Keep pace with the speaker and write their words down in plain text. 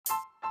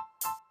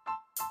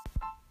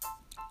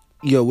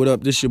Yo, what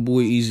up? This your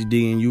boy Easy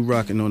D, and you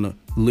rocking on the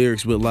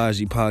Lyrics with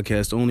Logic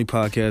podcast, the only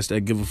podcast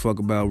that give a fuck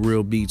about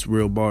real beats,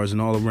 real bars, and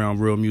all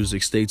around real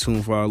music. Stay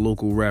tuned for our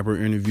local rapper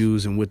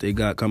interviews and what they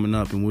got coming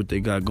up and what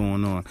they got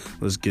going on.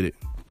 Let's get it.